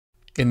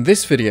In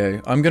this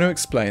video, I'm going to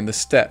explain the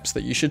steps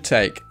that you should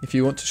take if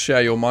you want to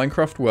share your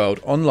Minecraft world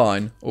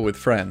online or with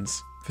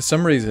friends. For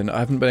some reason, I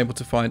haven't been able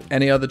to find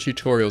any other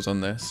tutorials on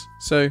this,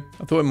 so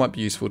I thought it might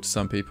be useful to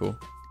some people.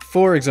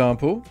 For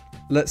example,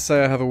 let's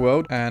say I have a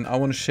world and I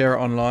want to share it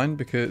online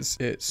because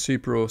it's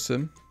super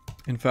awesome.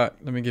 In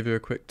fact, let me give you a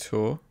quick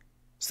tour.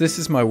 So this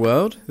is my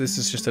world. This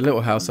is just a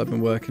little house I've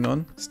been working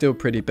on. Still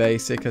pretty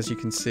basic as you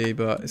can see,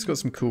 but it's got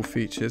some cool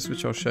features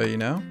which I'll show you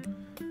now.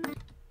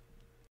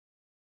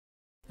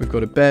 We've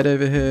got a bed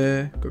over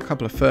here, got a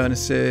couple of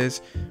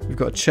furnaces, we've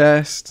got a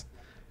chest,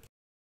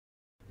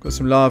 got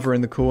some lava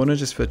in the corner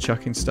just for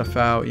chucking stuff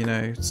out, you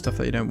know, stuff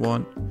that you don't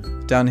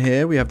want. Down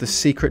here we have the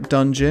secret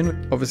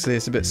dungeon. Obviously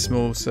it's a bit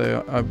small,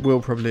 so I will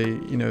probably,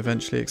 you know,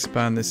 eventually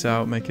expand this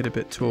out, make it a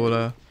bit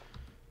taller.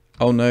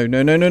 Oh no,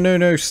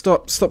 no,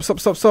 stop.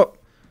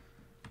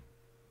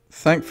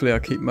 Thankfully I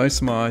keep most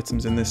of my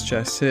items in this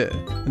chest here,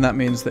 and that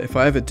means that if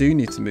I ever do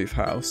need to move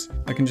house,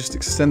 I can just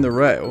extend the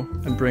rail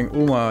and bring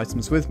all my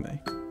items with me.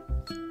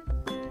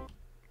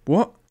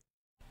 What?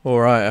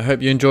 Alright, I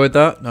hope you enjoyed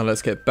that. Now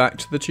let's get back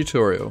to the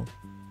tutorial.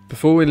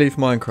 Before we leave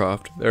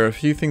Minecraft, there are a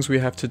few things we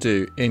have to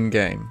do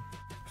in-game.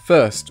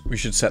 First, we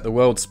should set the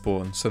world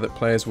spawn so that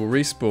players will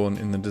respawn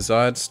in the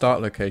desired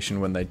start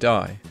location when they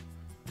die.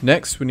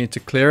 Next, we need to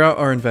clear out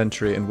our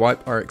inventory and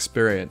wipe our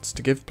experience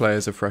to give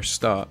players a fresh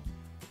start.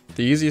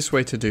 The easiest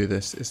way to do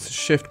this is to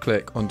shift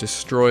click on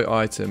destroy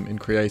item in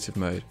creative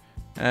mode,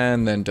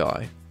 and then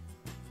die.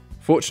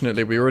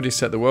 Fortunately we already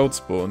set the world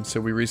spawn,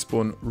 so we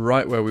respawn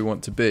right where we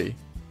want to be.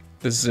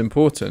 This is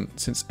important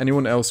since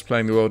anyone else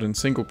playing the world in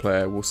single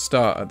player will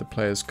start at the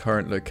player's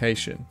current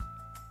location.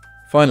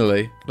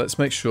 Finally, let's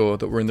make sure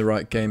that we're in the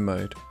right game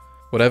mode.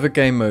 Whatever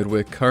game mode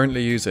we're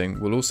currently using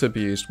will also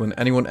be used when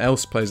anyone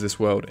else plays this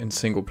world in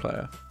single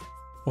player.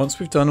 Once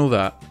we've done all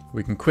that,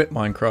 we can quit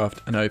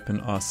Minecraft and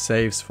open our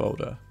saves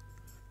folder.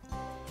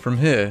 From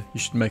here, you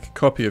should make a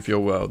copy of your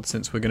world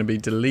since we're going to be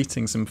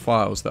deleting some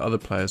files that other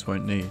players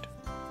won't need.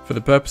 For the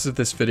purpose of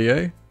this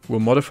video, we'll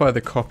modify the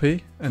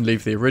copy and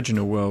leave the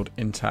original world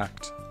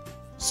intact.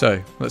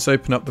 So, let's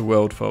open up the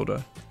world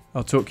folder.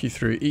 I'll talk you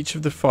through each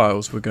of the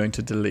files we're going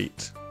to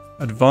delete.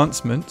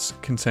 Advancements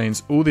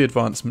contains all the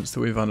advancements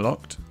that we've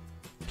unlocked.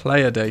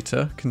 Player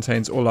data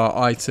contains all our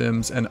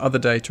items and other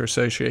data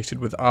associated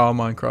with our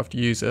Minecraft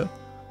user.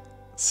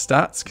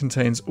 Stats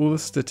contains all the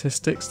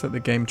statistics that the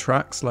game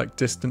tracks, like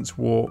distance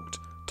walked,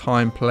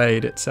 time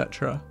played,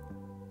 etc.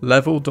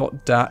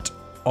 Level.dat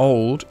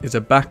old is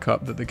a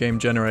backup that the game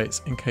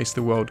generates in case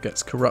the world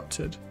gets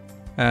corrupted.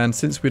 And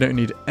since we don't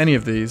need any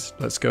of these,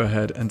 let's go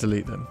ahead and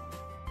delete them.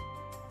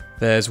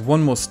 There's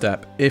one more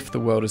step if the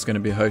world is going to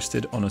be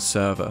hosted on a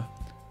server.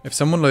 If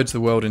someone loads the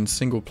world in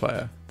single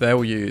player,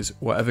 they'll use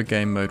whatever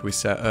game mode we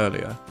set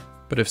earlier.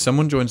 But if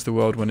someone joins the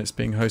world when it's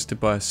being hosted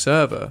by a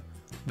server,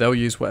 they'll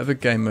use whatever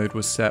game mode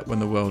was set when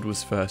the world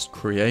was first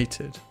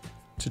created.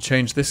 To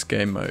change this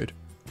game mode,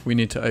 we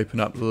need to open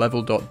up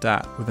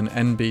level.dat with an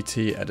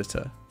NBT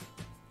editor.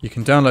 You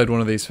can download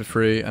one of these for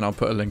free and I'll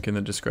put a link in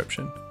the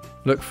description.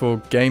 Look for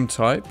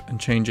GameType and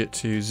change it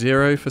to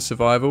 0 for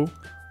survival,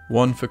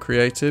 1 for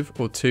creative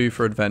or 2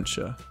 for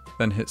adventure,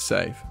 then hit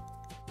save.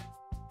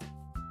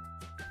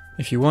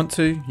 If you want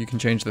to, you can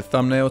change the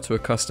thumbnail to a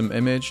custom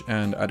image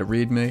and add a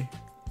readme,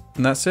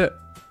 and that's it.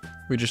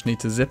 We just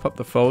need to zip up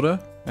the folder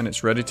and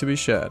it's ready to be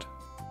shared.